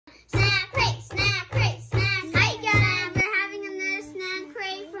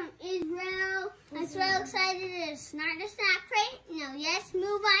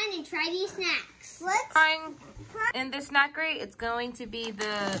try these snacks. Trying in this snack crate, it's going to be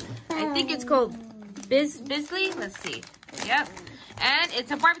the, I think it's called Bisley. Let's see. Yep. And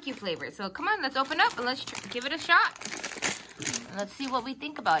it's a barbecue flavor. So come on, let's open up and let's give it a shot. And let's see what we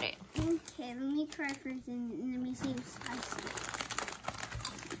think about it. Okay, let me try first and let me see if it's spicy.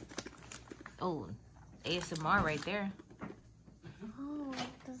 Oh, ASMR right there. Oh,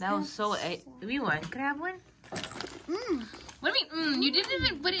 That was so... We won. Could I have one? Mmm. What do you mean? You didn't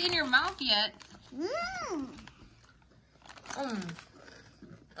even put it in your mouth yet. Mmm.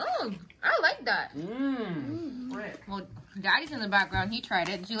 Oh, I like that. Right. Well, Daddy's in the background. He tried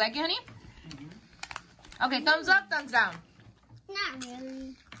it. Did you like it, honey? Okay, thumbs up, thumbs down. Not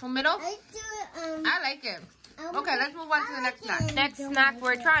really. Middle? I do it, I like it. Okay, let's move on to the next snack. Next snack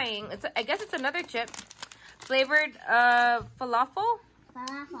we're trying, I guess it's another chip. Flavored falafel?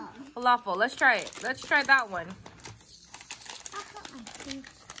 Falafel. Let's try it. Let's try that one.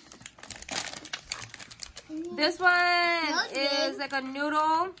 This one is like a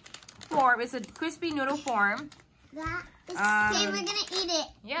noodle form. It's a crispy noodle form. That is okay, we're gonna eat it.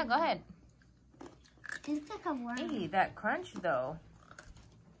 Yeah, go ahead. It's like a worm. Hey, that crunch though.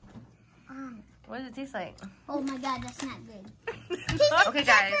 What does it taste like? Oh my god, that's not good. Okay,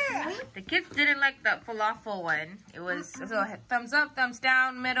 guys. The kids didn't like the falafel one. It was so thumbs up, thumbs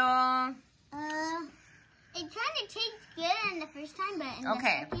down, middle. It kind of tastes good in the first time, but in the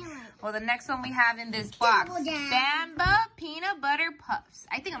second, like... Well, the next one we have in this box, Bamba Peanut Butter Puffs.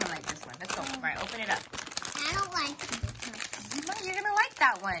 I think I'm gonna like this one. Let's go. All right, open it up. I don't like it. You're gonna like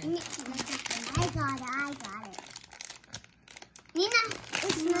that one. I got it. Nina,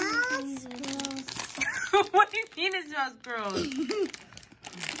 it smells gross. What do you mean it smells gross?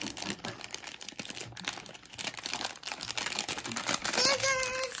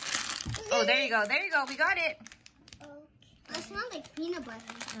 Oh, there you go. There you go. We got it. Okay. It smells like peanut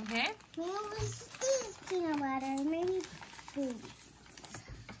butter. Okay. Well, this is peanut butter. Maybe food.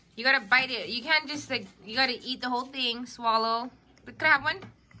 You gotta bite it. You can't just like, you gotta eat the whole thing, swallow. Could I have one?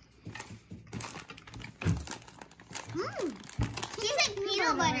 Mmm. Tastes like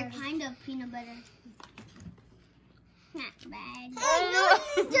peanut butter. Kind of peanut butter. Not bad. Hey, no,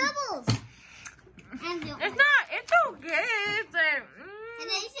 doubles. It's not. It's okay. It's like, and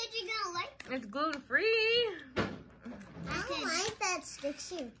then you said you're gonna like it. It's gluten free. I don't like that sticks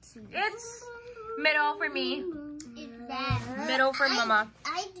to your teeth. It's middle for me. It's bad. Middle for Mama.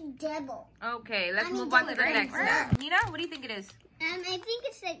 I do double. Okay, let's move on to the next snack. Nina, what do you think it is? I think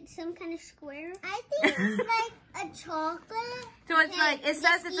it's like some kind of square. I think it's like a chocolate. So it's like, it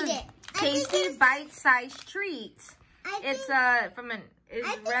says it's a tasty bite-sized treat. It's from an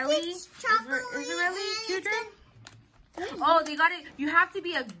Israeli children. Oh, they got it. You have to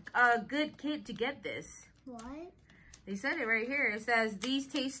be a good kid to get this. What? They said it right here. It says, these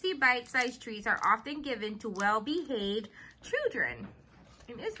tasty bite-sized treats are often given to well-behaved children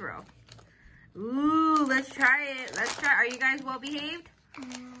in Israel. Ooh, let's try it. Let's try. Are you guys well-behaved?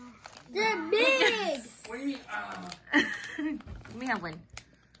 They're big. What do you mean? Let me have one.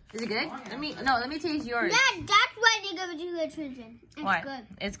 Is it good? Let me taste yours. Yeah, that's why they give it to the children. It's What? good.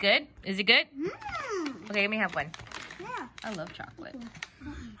 It's good? Is it good? Mmm. Okay, let me have one. Yeah. I love chocolate.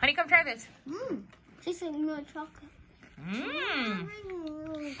 Honey, come try this. Mmm. Tastes like milk chocolate. Mmm.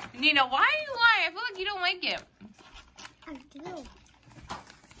 Nina, why do you lie? I feel like you don't like it. I do.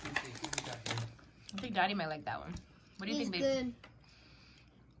 I think Daddy might like that one. What do you think, babe? Good.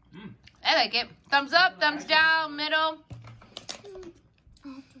 I like it. Thumbs up, thumbs down, middle.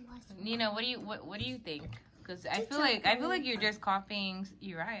 Nina, what do you think? Because I feel like you're just copying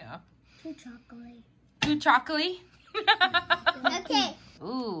Uriah. Too chocolate. Too chocolate? Okay.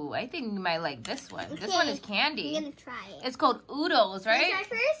 Ooh, I think you might like this one. Okay. This one is candy. I'm gonna try it. It's called oodles, right? Can I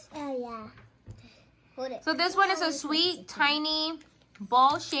try first? Oh yeah. Hold it. So this one is a sweet, tiny,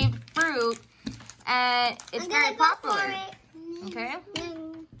 ball-shaped fruit, and it's very popular. Okay.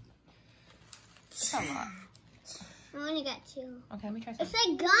 That's a lot. I only got 2. Okay, let me try some. It's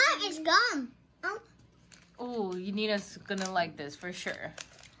like gum. It's gum. Oh, Nina's gonna like this for sure.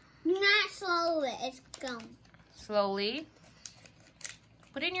 Do not swallow it. It's gum. Slowly.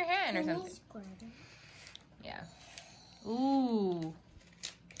 Put it in your hand or something. Yeah. Ooh.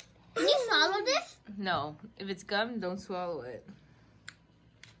 Can you swallow this? No. If it's gum, don't swallow it.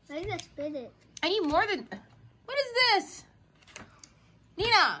 I gotta spit it. I need more than... What is this?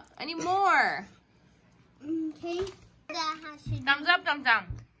 Nina, I need more. Okay. That has to Thumbs up, thumbs down.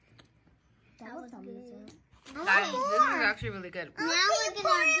 That was good. Guys, this is actually really good. Now we're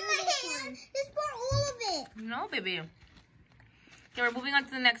gonna do this one. Just pour all of it. No, baby. Okay, we're moving on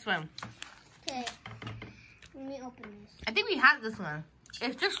to the next one. Okay. Let me open this. I think we had this one.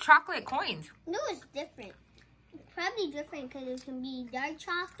 It's just chocolate coins. No, it's different. It's probably different because it can be dark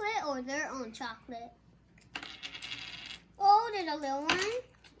chocolate or their own chocolate. Oh, there's a little one.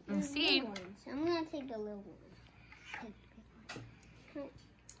 Let's see. I'm going to take the little one.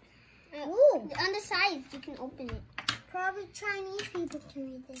 Ooh. On the sides, you can open it. Probably Chinese people can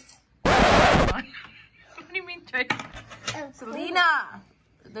read this. What do you mean Chinese? Selena,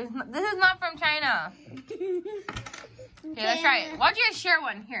 this is not from China. Okay, let's try it. Why don't you guys share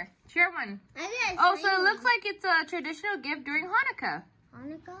one? Here, share one. Oh, so it looks like it's a traditional gift during Hanukkah.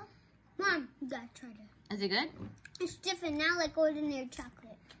 Hanukkah? Mom, you gotta try that. Is it good? It's different now, like ordinary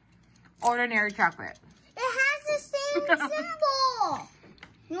chocolate. Ordinary chocolate. It has the same symbol.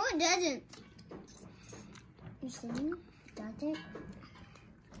 No, it doesn't. You see? It doesn't.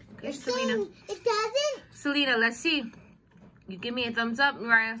 Okay, Selena. It doesn't? Selena, let's see. You give me a thumbs up,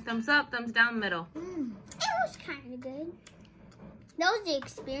 Mariah. Thumbs up, thumbs down, middle. It was kind of good. That was the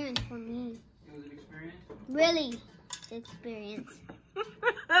experience for me. It was an experience? Really, the experience.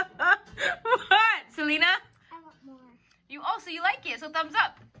 What, Selena? I want more. So you like it? So thumbs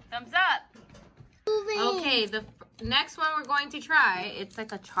up, thumbs up. Okay, the next one we're going to try. It's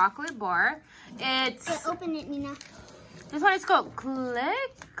like a chocolate bar. It's open it, Nina. This one is called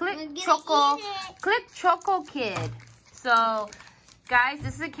Click Choco Kid. So, guys,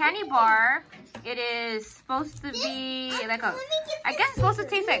 this is a candy bar. It is supposed to be like a, I guess it's supposed to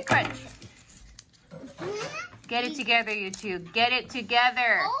taste like crunch. Get it together, you two. Get it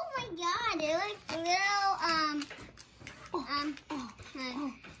together. Oh my God, they're like little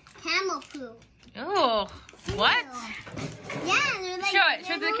camel poo. Oh, what? Yeah, they're like. Show it.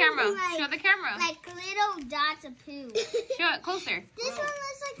 Show the camera. Like, show the camera. Like little dots of poo. Show it closer. This one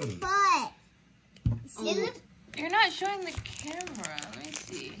looks like a butt. It looks. You're not showing the camera. Let me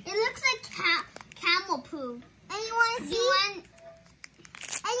see. It looks like camel poo. And you want to see?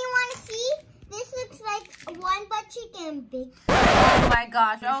 And you want to see? This looks like one butt cheek and big. Oh my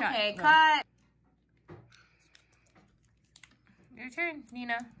gosh. Okay, cut. Your turn,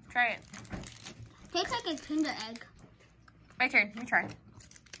 Nina. Try it. Tastes like a Kinder egg. My turn. Let me try.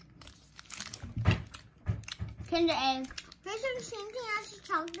 Kinder egg. Tastes like the same thing as the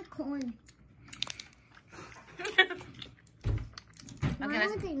chocolate corn.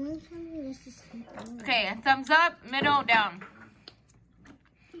 Okay, thumbs up, middle, down.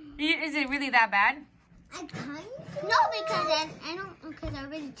 Is it really that bad? I kind of. No, because I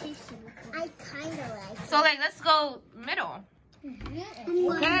already tasted it. I kind of like it. So, like, let's go middle.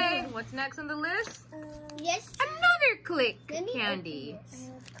 Okay, what's next on the list? Yes. Another Click candy.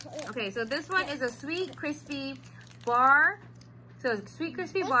 Okay, so this one is a sweet, crispy bar. So, it's a sweet,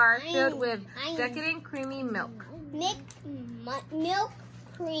 crispy bar filled with decadent creamy milk. Milk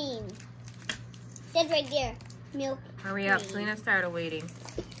cream. Said right there. Milk Hurry up, Selena started waiting.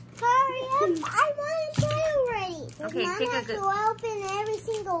 Hurry up. I want to try already. Okay, Mom take a has good... to open every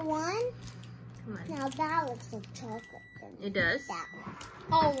single one. Come on. Now that looks like chocolate. It does? That one.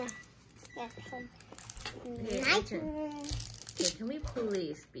 Oh, yes. Okay, My turn. Okay, can we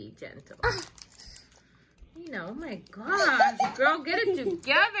please be gentle? You know, oh my gosh, girl, get it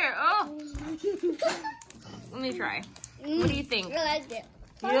together. Oh. Let me try. What do you think? I like it.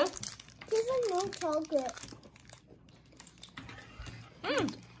 You? There's like no chocolate.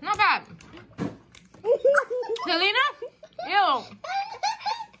 Not bad. Selena? Ew.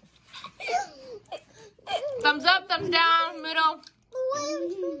 Thumbs up, thumbs down, middle.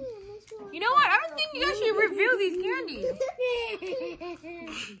 You know what? I don't think you guys should reveal these candies.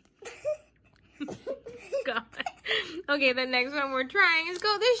 God. Okay, the next one we're trying is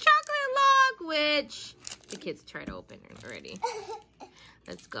called this chocolate log, which the kids tried to open it already.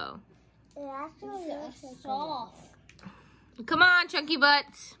 Let's go. It actually looks soft. Come on, chunky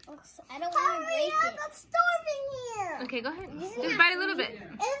butts. I don't want to break it. I'm starving here. Okay, go ahead. Just bite a little bit.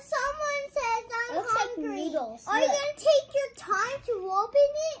 If someone says I'm hungry, are you going to take your time to open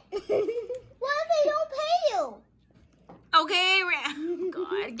it? What if they don't pay you? Okay,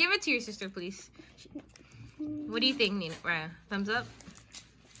 God, give it to your sister, please. What do you think, Nina? Thumbs up?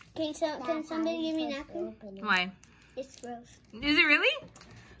 Can somebody give me a napkin? Why? It's gross. Is it really?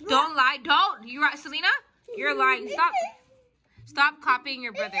 Don't lie. Don't. You're right, Selena. You're lying. Stop. Stop copying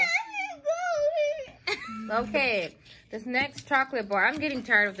your brother. Okay, this next chocolate bar. I'm getting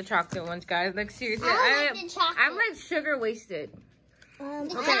tired of the chocolate ones, guys. Like, seriously. I'm like sugar wasted. The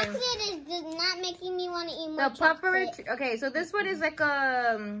chocolate is not making me want to eat more chocolate. Okay, so this one is like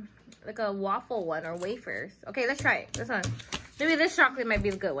a waffle one or wafers. Okay, let's try it. This one. Maybe this chocolate might be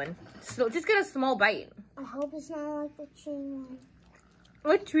the good one. So just get a small bite. I hope it's not like the tree one.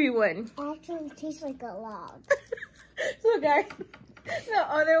 What tree one? Actually, it tastes like a log. So guys, The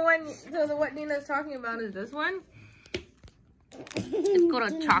other one, so the what Nina's talking about is this one. It's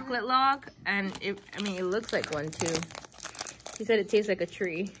called a chocolate log, and it looks like one too. She said it tastes like a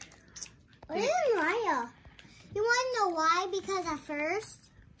tree. I didn't like it. You want to know why? Because at first,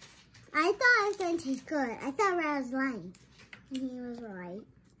 I thought it was going to taste good. I thought Rad was lying. And he was right.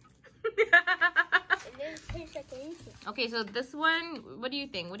 It didn't taste like anything. Okay, so this one, what do you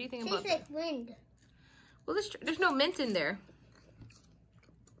think? What do you think about Tastes like wind. Well, there's no mint in there.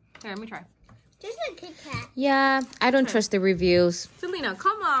 Here, let me try. Tastes like Kit Kat. Yeah, I don't trust the reviews. Selena,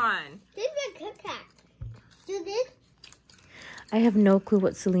 come on. Tastes like Kit Kat. Do this. I have no clue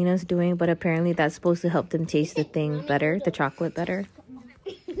what Selena's doing, but apparently that's supposed to help them taste the thing better, the chocolate better.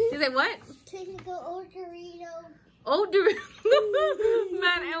 Is it what? Tastes like an old Dorito. Old Dorito.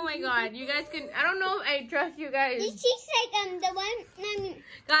 Man, oh my god. You guys can, I don't know if I trust you guys. It tastes like the one.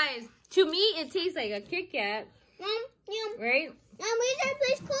 Guys, to me it tastes like a Kit Kat. Right? Where's that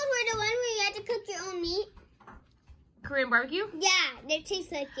place called where the one where you have to cook your own meat? Korean barbecue? Yeah, they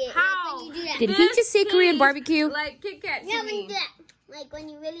taste like it. How? Like when you do that. Did he just say Korean barbecue? Like Kit Kat to yeah, when me. you do that. Like when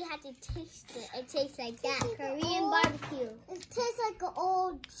you really have to taste it. It tastes like that. Korean barbecue. It tastes like an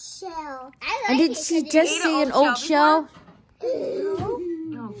old shell. I like And did she just say an old shell?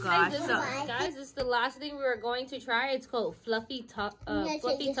 Oh gosh. So, guys, this is the last thing we were going to try. It's called Fluffy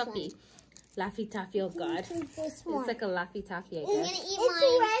Tuffy. Laffy Taffy, oh god. It's like a Laffy Taffy, I guess.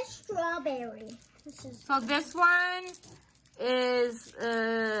 It's red strawberry. So this one is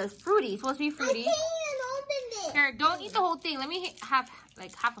fruity. It's supposed to be fruity. I can't even open it. Here, don't eat the whole thing. Let me have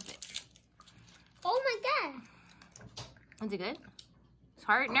like half of it. Oh my god. Is it good? It's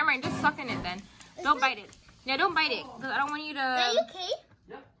hard? Never mind, just suck in it then. Don't bite it. Yeah, don't bite it. Because I don't want you to... Are you okay?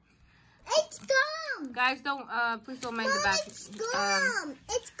 Yep. It's gum. Guys, don't, please don't mind the back. It's gum.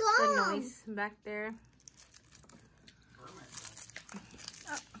 It's gum. The noise back there.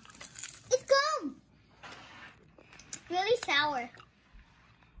 It's gum. Really sour.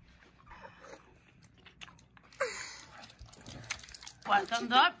 What,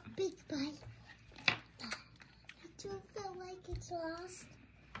 thumbs up? Big bite. I do feel like it's lost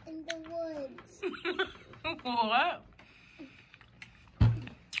in the woods. What?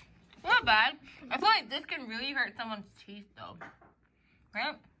 Not bad. I feel like this can really hurt someone's teeth though.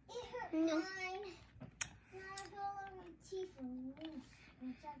 Right? It hurt mine. Now I feel like my teeth are loose.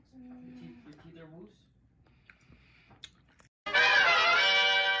 Your teeth are loose?